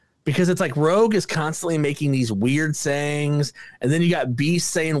odd. Because it's like Rogue is constantly making these weird sayings, and then you got Beast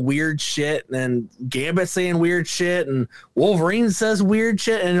saying weird shit, and then Gambit saying weird shit, and Wolverine says weird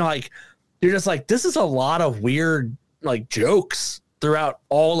shit, and you're just like, this is a lot of weird like jokes throughout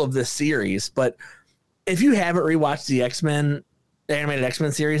all of this series. But if you haven't rewatched the animated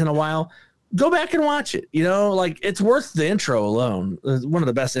X-Men series in a while, go back and watch it. You know, like it's worth the intro alone. It's one of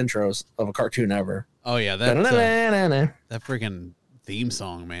the best intros of a cartoon ever. Oh yeah, that freaking theme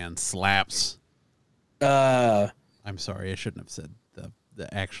song, man, slaps. I'm sorry, I shouldn't have said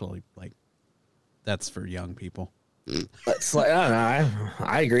the actually, like, that's for young people. It's like, I don't know.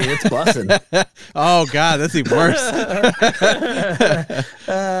 I agree. It's busting. Oh God, that's even worse.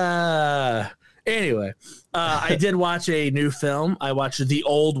 Anyway, I did watch a new film. I watched The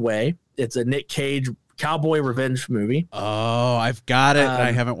Old Way. It's a Nick Cage cowboy revenge movie. Oh, I've got it.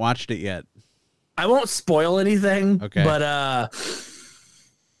 I haven't watched it yet. I won't spoil anything, Okay. But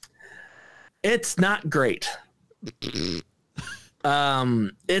it's not great.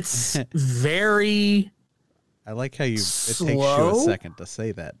 It's very. I like how it takes you slow. a second to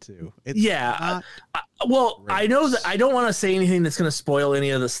say that too. It's Yeah. not Well, great. I know that I don't want to say anything that's going to spoil any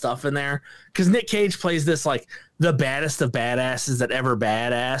of the stuff in there because Nick Cage plays this like the baddest of badasses that ever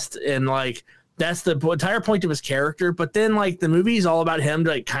badassed, and like that's the entire point of his character. But then like the movie is all about him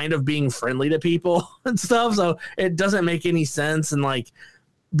like kind of being friendly to people and stuff, so it doesn't make any sense. And like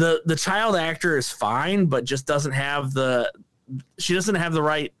the child actor is fine, but just doesn't have the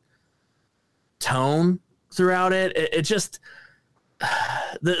right tone throughout it. It just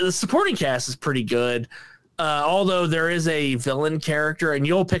the supporting cast is pretty good, although there is a villain character, and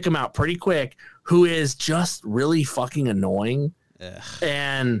you'll pick him out pretty quick, who is just really fucking annoying. Ugh.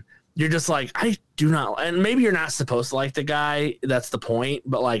 And you're just like, I do not, and maybe you're not supposed to like the guy, that's the point,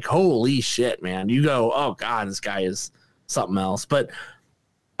 but like, holy shit, man, you go, oh God, this guy is something else. But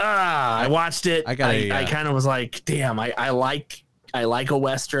I watched it. I kind of was like, damn, I like a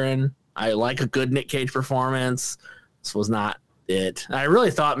Western. I like a good Nick Cage performance. This was not it. I really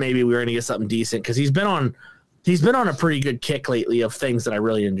thought maybe we were going to get something decent because he's been on a pretty good kick lately of things that I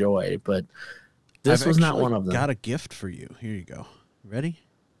really enjoy, but this was not one of them. Got a gift for you. Here you go. Ready?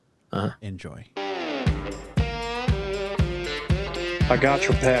 Enjoy. I got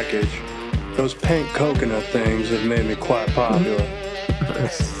your package. Those pink coconut things have made me quite popular.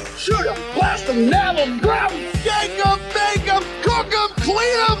 Shoot 'em, blast 'em, nab 'em, grab 'em, yank 'em, bake 'em, cook 'em,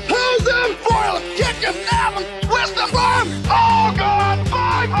 clean 'em, hose 'em, boil 'em, kick 'em, nab 'em, twist 'em, burn 'em, all gone,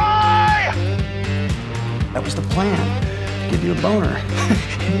 bye-bye! That was the plan. Give you a boner.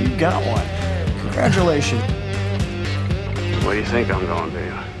 You got one. Congratulations. What do you think I'm gonna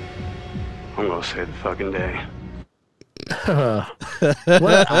do? I'm gonna save the fucking day.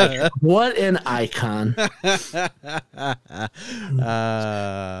 What an icon.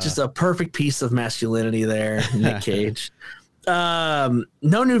 Just a perfect piece of masculinity there, Nick Cage. No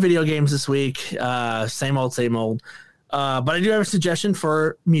new video games this week. Same old, same old. But I do have a suggestion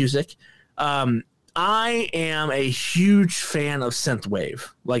for music. I am a huge fan of synthwave,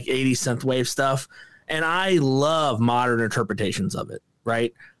 like 80s synthwave stuff, and I love modern interpretations of it,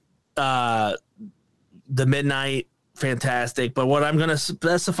 right? The Midnight, fantastic, but what I'm going to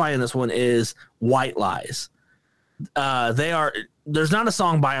specify in this one is White Lies. There's not a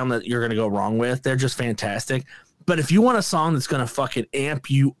song by them that you're going to go wrong with. They're just fantastic. But if you want a song that's going to fucking amp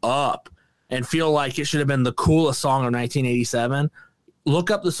you up and feel like it should have been the coolest song of 1987, look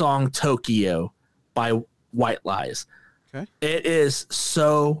up the song Tokyo by White Lies. Okay. It is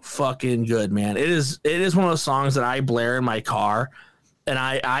so fucking good, man. It is one of those songs that I blare in my car and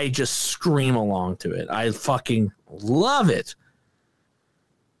I just scream along to it. I fucking love it.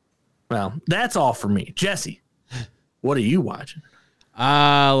 Well, that's all for me. Jesse, what are you watching?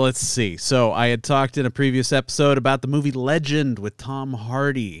 Let's see. So I had talked in a previous episode about the movie Legend with Tom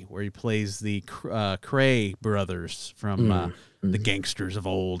Hardy, where he plays the Krull brothers from the gangsters of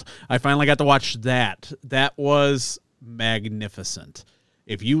old. I finally got to watch that. That was magnificent.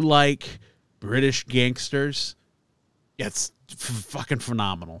 If you like British gangsters, it's fucking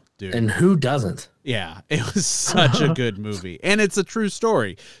phenomenal, dude. And who doesn't? Yeah, it was such a good movie. And it's a true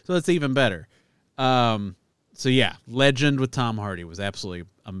story, so it's even better. So yeah, Legend with Tom Hardy was absolutely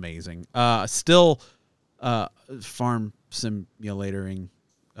amazing. Still farm simulatoring.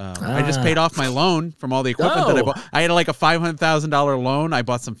 I just paid off my loan from all the equipment that I bought. I had like a $500,000 loan. I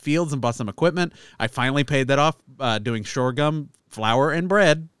bought some fields and bought some equipment. I finally paid that off doing sorghum, flour, and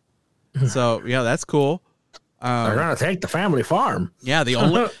bread. So yeah, that's cool. They're gonna take the family farm. Yeah,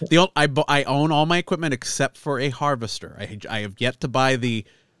 I own all my equipment except for a harvester. I have yet to buy the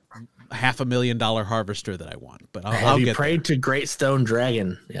 $500,000 harvester that I want, but I'll get prayed to Great Stone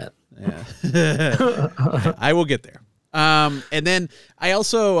Dragon yet? Yeah, I will get there. And then I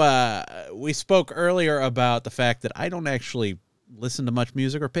also we spoke earlier about the fact that I don't actually listen to much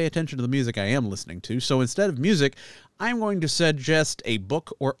music or pay attention to the music I am listening to. So instead of music, I'm going to suggest a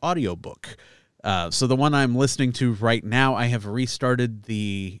book or audiobook. So the one I'm listening to right now, I have restarted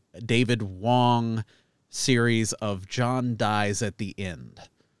the David Wong series of John Dies at the End.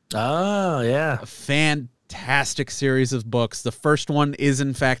 Oh, yeah. A fantastic series of books. The first one is,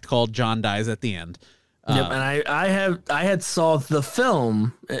 in fact, called John Dies at the End. Yep, and I had saw the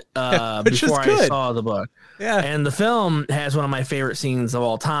film before I saw the book. Yeah. And the film has one of my favorite scenes of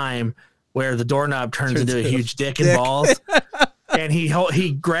all time where the doorknob turns into a huge dick and balls. And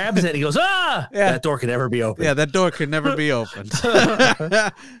he grabs it and he goes, ah! Yeah. That door could never be opened. Yeah, that door could never be opened.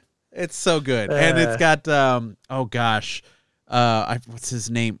 It's so good. And it's got, what's his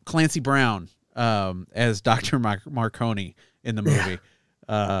name? Clancy Brown as Dr. Marconi in the movie.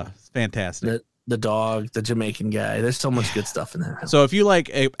 Fantastic. The dog, the Jamaican guy. There's so much good stuff in there. So if you like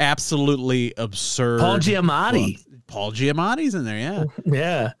a absolutely absurd Paul Giamatti. Paul Giamatti's in there, yeah.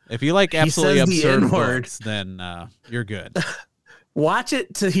 Yeah. If you like absolutely absurd books, then you're good. Watch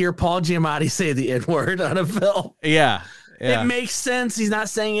it to hear Paul Giamatti say the N-word on a film. Yeah. It makes sense. He's not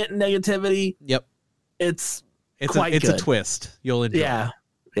saying it in negativity. Yep. It's a twist. You'll enjoy. Yeah.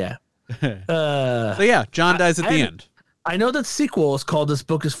 Yeah. So yeah, John Dies at the End. I know that the sequel is called This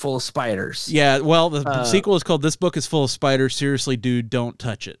Book is Full of Spiders. Yeah, well, the sequel is called This Book is Full of Spiders. Seriously, dude, don't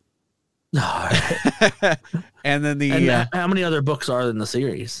touch it. And then how many other books are in the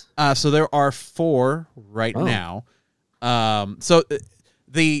series? So there are 4 right now. So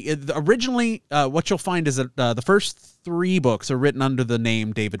the originally what you'll find is that the first 3 books are written under the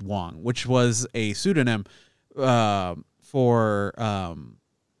name David Wong, which was a pseudonym for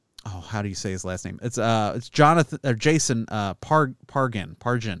how do you say his last name? It's Jonathan or Jason Pargin,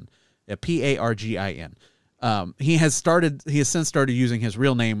 Pargin. He has since started using his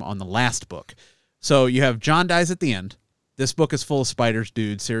real name on the last book. So you have John Dies at the End. This book is full of spiders,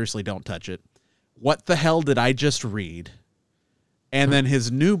 dude. Seriously, don't touch it. What the hell did I just read? And then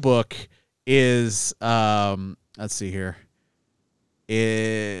his new book is let's see here.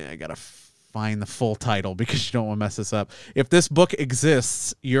 I gotta find the full title because you don't want to mess this up. If this book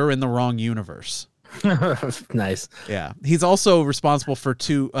exists, you're in the wrong universe. Nice. Yeah, he's also responsible for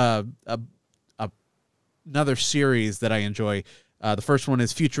another series that I enjoy. The first one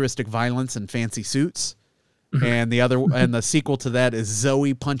is Futuristic Violence and Fancy Suits, and the sequel to that is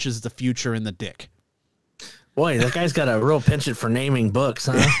Zoe Punches the Future in the Dick. Boy, that guy's got a real penchant for naming books,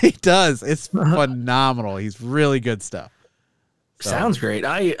 huh? He does. It's phenomenal. He's really good stuff. So. Sounds great.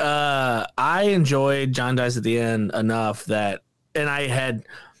 I enjoyed John Dies at the End enough that, and I had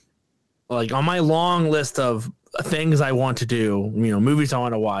like on my long list of things I want to do, movies I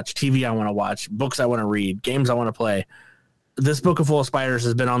want to watch, TV I want to watch, books I want to read, games I want to play. This Book of Full of Spiders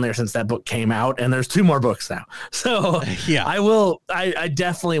has been on there since that book came out, and there's 2 more books now. So yeah, I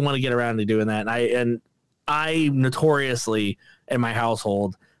definitely want to get around to doing that. And I notoriously in my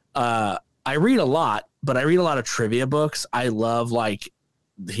household, I read a lot, but I read a lot of trivia books. I love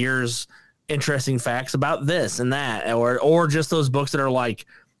here's interesting facts about this and that, or just those books that are like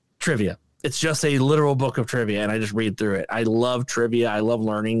trivia. It's just a literal book of trivia, and I just read through it. I love trivia. I love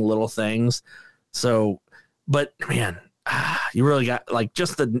learning little things. So, but man, you really got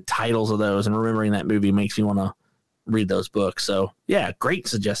just the titles of those and remembering that movie makes me want to read those books. So yeah, great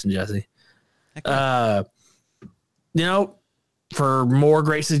suggestion, Jesse. For more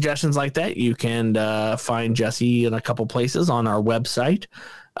great suggestions like that, you can find Jesse in a couple places on our website.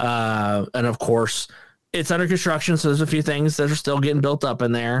 And of course, it's under construction, so there's a few things that are still getting built up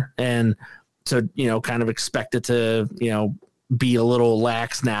in there. And so, kind of expect it to, be a little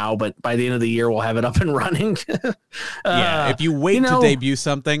lax now, but by the end of the year, we'll have it up and running. Yeah, if you wait to debut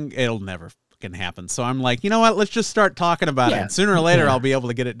something, it'll never fucking happen. So I'm like, you know what? Let's just start talking about it. Sooner or later, I'll be able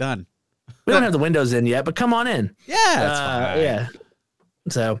to get it done. We don't have the windows in yet, but come on in. Yeah, that's fine. Yeah.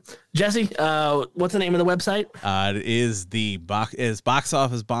 So, Jesse, what's the name of the website? It is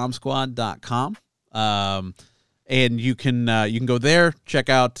boxofficebombsquad.com. And you can go there, check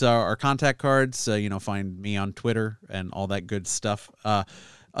out our contact cards, find me on Twitter and all that good stuff.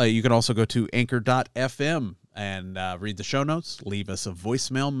 You can also go to anchor.fm and read the show notes, leave us a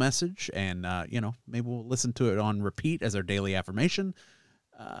voicemail message, and, maybe we'll listen to it on repeat as our daily affirmation.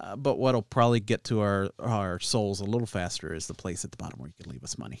 But what'll probably get to our souls a little faster is the place at the bottom where you can leave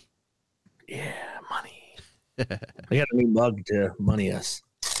us money. Yeah, money. We got a new mug to money us.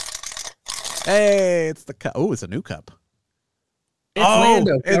 Hey, it's the cup. Oh, it's a new cup.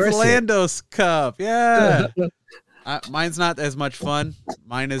 It's Lando's cup. Yeah. Mine's not as much fun.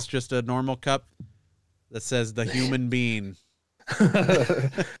 Mine is just a normal cup that says the human being.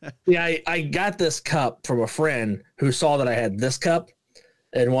 Yeah, I got this cup from a friend who saw that I had this cup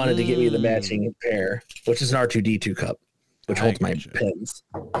and wanted to get me the matching pair, which is an R2-D2 cup, which holds my pens.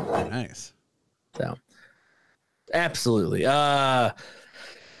 Nice. So, absolutely.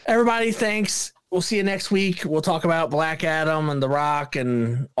 Everybody, thanks. We'll see you next week. We'll talk about Black Adam and The Rock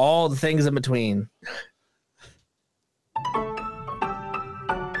and all the things in between.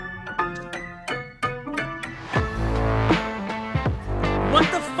 What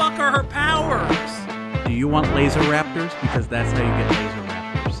the fuck are her powers? Do you want laser raptors? Because that's how you get laser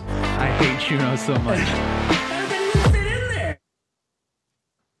raptors. I hate Juno so much.